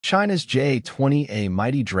China's J-20A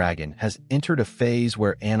Mighty Dragon has entered a phase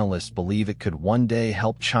where analysts believe it could one day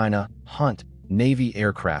help China hunt Navy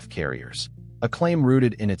aircraft carriers, a claim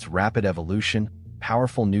rooted in its rapid evolution,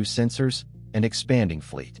 powerful new sensors, and expanding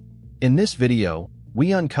fleet. In this video,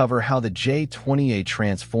 we uncover how the J-20A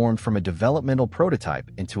transformed from a developmental prototype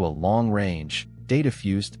into a long-range,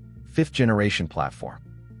 data-fused, fifth-generation platform.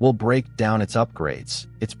 We'll break down its upgrades,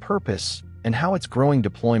 its purpose, and how its growing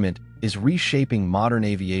deployment is reshaping modern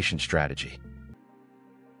aviation strategy.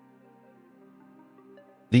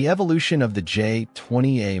 The evolution of the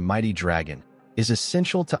J-20A Mighty Dragon is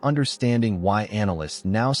essential to understanding why analysts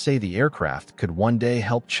now say the aircraft could one day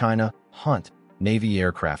help China hunt Navy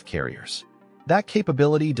aircraft carriers. That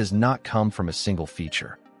capability does not come from a single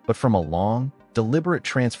feature, but from a long, deliberate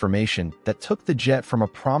transformation that took the jet from a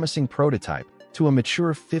promising prototype to a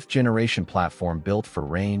mature fifth-generation platform built for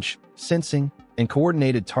range, sensing, and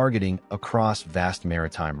coordinated targeting across vast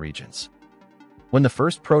maritime regions. When the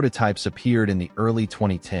first prototypes appeared in the early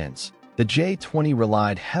 2010s, the J-20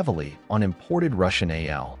 relied heavily on imported Russian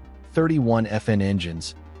AL-31FN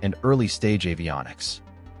engines and early-stage avionics.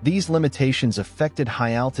 These limitations affected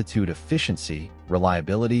high-altitude efficiency,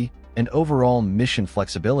 reliability, and overall mission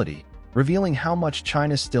flexibility, revealing how much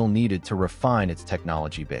China still needed to refine its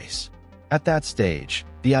technology base. At that stage,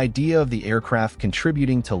 the idea of the aircraft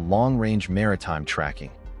contributing to long-range maritime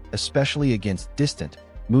tracking, especially against distant,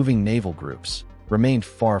 moving naval groups, remained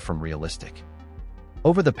far from realistic.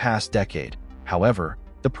 Over the past decade, however,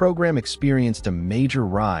 the program experienced a major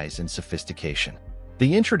rise in sophistication.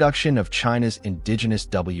 The introduction of China's indigenous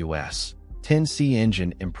WS-10C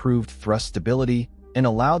engine improved thrust stability and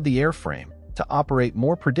allowed the airframe to operate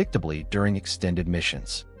more predictably during extended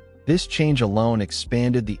missions. This change alone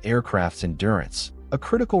expanded the aircraft's endurance, a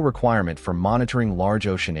critical requirement for monitoring large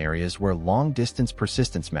ocean areas where long-distance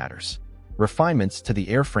persistence matters. Refinements to the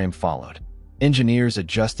airframe followed. Engineers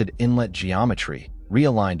adjusted inlet geometry,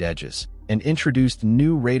 realigned edges, and introduced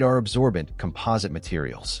new radar-absorbent composite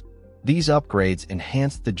materials. These upgrades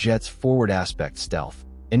enhanced the jet's forward aspect stealth,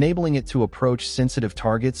 enabling it to approach sensitive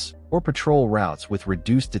targets or patrol routes with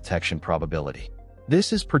reduced detection probability.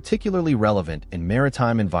 This is particularly relevant in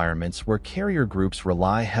maritime environments where carrier groups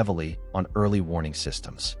rely heavily on early warning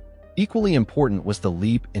systems. Equally important was the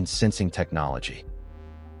leap in sensing technology.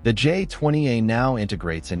 The J-20A now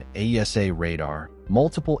integrates an AESA radar,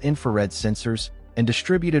 multiple infrared sensors, and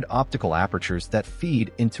distributed optical apertures that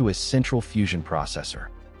feed into a central fusion processor.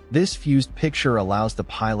 This fused picture allows the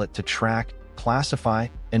pilot to track, classify,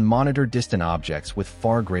 and monitor distant objects with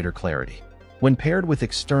far greater clarity. When paired with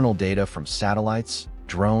external data from satellites,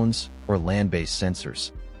 drones, or land-based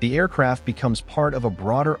sensors, the aircraft becomes part of a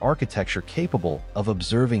broader architecture capable of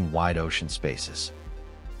observing wide ocean spaces.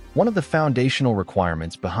 One of the foundational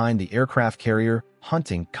requirements behind the aircraft carrier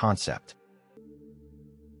hunting concept.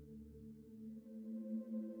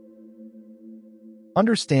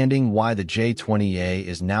 Understanding why the J-20A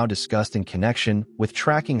is now discussed in connection with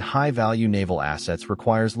tracking high-value naval assets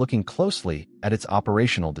requires looking closely at its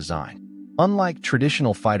operational design. Unlike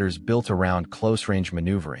traditional fighters built around close-range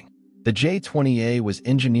maneuvering, the J-20A was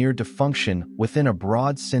engineered to function within a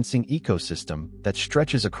broad sensing ecosystem that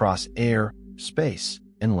stretches across air, space,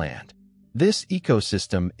 and land. This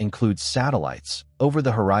ecosystem includes satellites,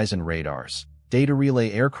 over-the-horizon radars, data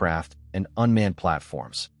relay aircraft, and unmanned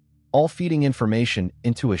platforms, all feeding information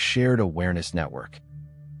into a shared awareness network.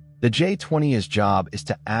 The J-20A's job is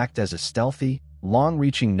to act as a stealthy,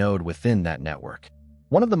 long-reaching node within that network.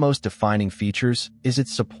 One of the most defining features is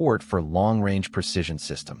its support for long-range precision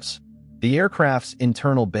systems. The aircraft's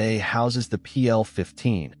internal bay houses the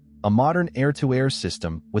PL-15, a modern air-to-air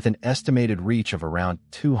system with an estimated reach of around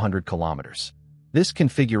 200 kilometers. This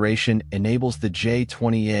configuration enables the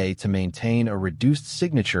J-20A to maintain a reduced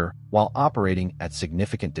signature while operating at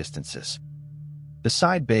significant distances. The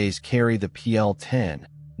side bays carry the PL-10,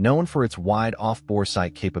 known for its wide off-bore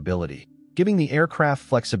sight capability, giving the aircraft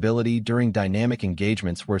flexibility during dynamic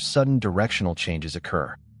engagements where sudden directional changes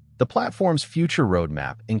occur. The platform's future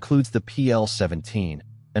roadmap includes the PL-17,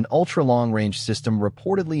 an ultra-long-range system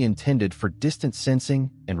reportedly intended for distant sensing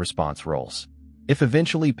and response roles. If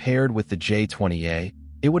eventually paired with the J-20A,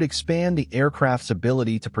 it would expand the aircraft's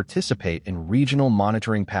ability to participate in regional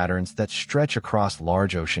monitoring patterns that stretch across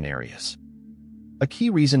large ocean areas. A key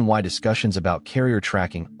reason why discussions about carrier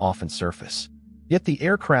tracking often surface. Yet the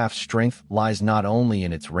aircraft's strength lies not only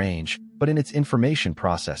in its range, but in its information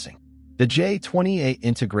processing. The J-20A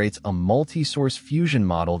integrates a multi-source fusion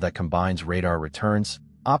model that combines radar returns,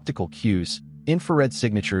 optical cues, infrared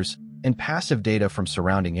signatures, and passive data from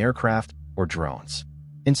surrounding aircraft or drones.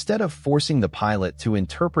 Instead of forcing the pilot to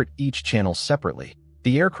interpret each channel separately,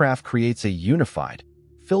 The aircraft creates a unified,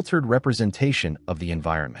 filtered representation of the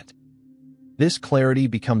environment. This clarity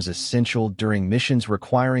becomes essential during missions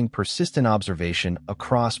requiring persistent observation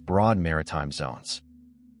across broad maritime zones.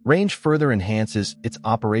 Range further enhances its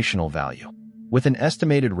operational value. With an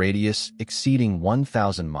estimated radius exceeding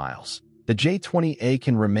 1,000 miles, the J-20A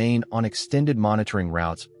can remain on extended monitoring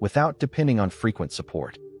routes without depending on frequent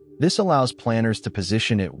support. This allows planners to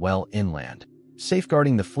position it well inland,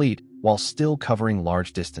 safeguarding the fleet while still covering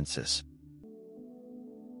large distances.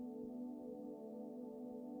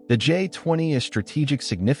 The J-20A's strategic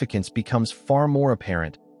significance becomes far more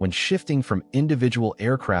apparent when shifting from individual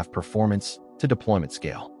aircraft performance to deployment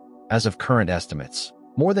scale. As of current estimates,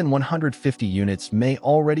 more than 150 units may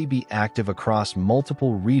already be active across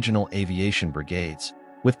multiple regional aviation brigades,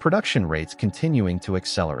 with production rates continuing to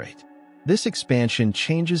accelerate. This expansion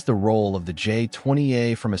changes the role of the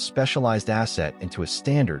J-20A from a specialized asset into a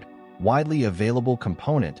standard, widely available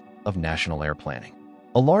component of national air planning.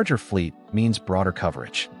 A larger fleet means broader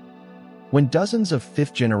coverage. When dozens of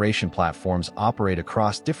fifth-generation platforms operate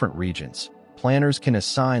across different regions, planners can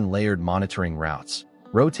assign layered monitoring routes,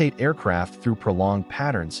 rotate aircraft through prolonged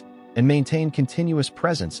patterns, and maintain continuous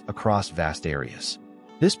presence across vast areas.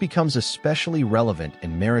 This becomes especially relevant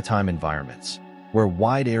in maritime environments, where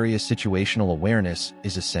wide-area situational awareness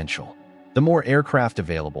is essential. The more aircraft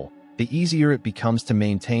available, the easier it becomes to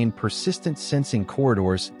maintain persistent sensing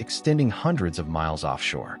corridors extending hundreds of miles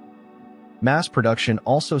offshore. Mass production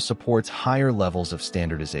also supports higher levels of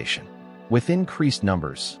standardization. With increased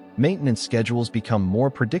numbers, maintenance schedules become more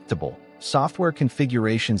predictable, software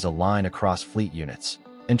configurations align across fleet units,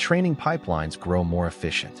 and training pipelines grow more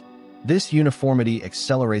efficient. This uniformity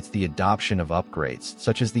accelerates the adoption of upgrades,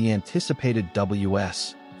 such as the anticipated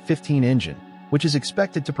WS-15 engine, which is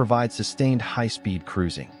expected to provide sustained high-speed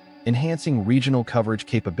cruising, enhancing regional coverage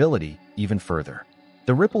capability even further.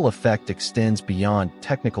 The ripple effect extends beyond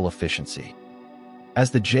technical efficiency. As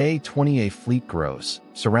the J-20A fleet grows,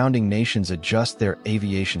 surrounding nations adjust their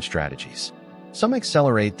aviation strategies. Some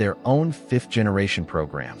accelerate their own fifth-generation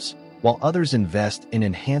programs, while others invest in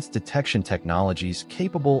enhanced detection technologies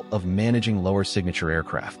capable of managing lower-signature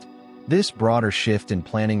aircraft. This broader shift in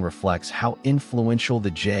planning reflects how influential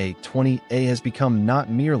the J-20A has become not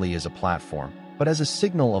merely as a platform, but as a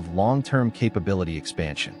signal of long-term capability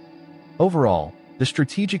expansion. Overall, the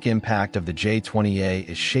strategic impact of the J-20A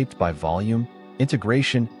is shaped by volume,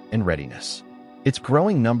 integration, and readiness. Its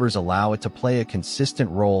growing numbers allow it to play a consistent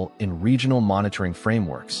role in regional monitoring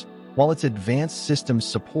frameworks, while its advanced systems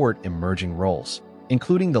support emerging roles,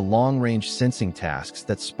 including the long-range sensing tasks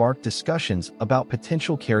that spark discussions about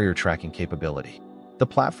potential carrier tracking capability. The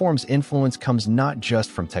platform's influence comes not just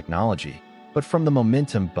from technology, but from the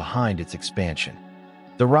momentum behind its expansion.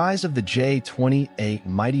 The rise of the J-20A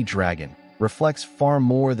Mighty Dragon reflects far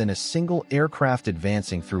more than a single aircraft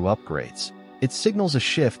advancing through upgrades. It signals a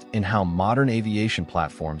shift in how modern aviation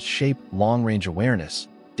platforms shape long-range awareness,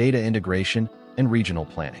 data integration, and regional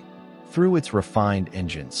planning. Through its refined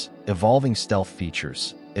engines, evolving stealth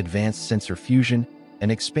features, advanced sensor fusion,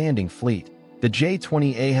 and expanding fleet, the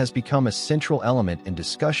J-20A has become a central element in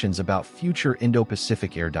discussions about future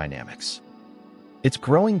Indo-Pacific air dynamics. Its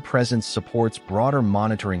growing presence supports broader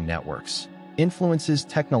monitoring networks, influences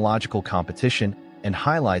technological competition, and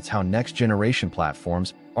highlights how next-generation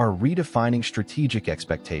platforms are redefining strategic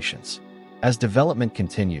expectations. As development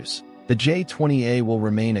continues, the J-20A will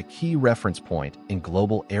remain a key reference point in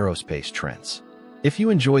global aerospace trends. If you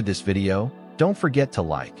enjoyed this video, don't forget to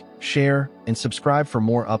like, share, and subscribe for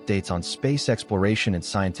more updates on space exploration and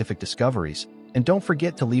scientific discoveries, and don't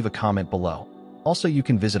forget to leave a comment below. Also, you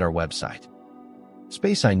can visit our website,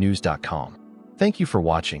 SpaceEyeNews.com. Thank you for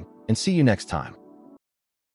watching, and see you next time.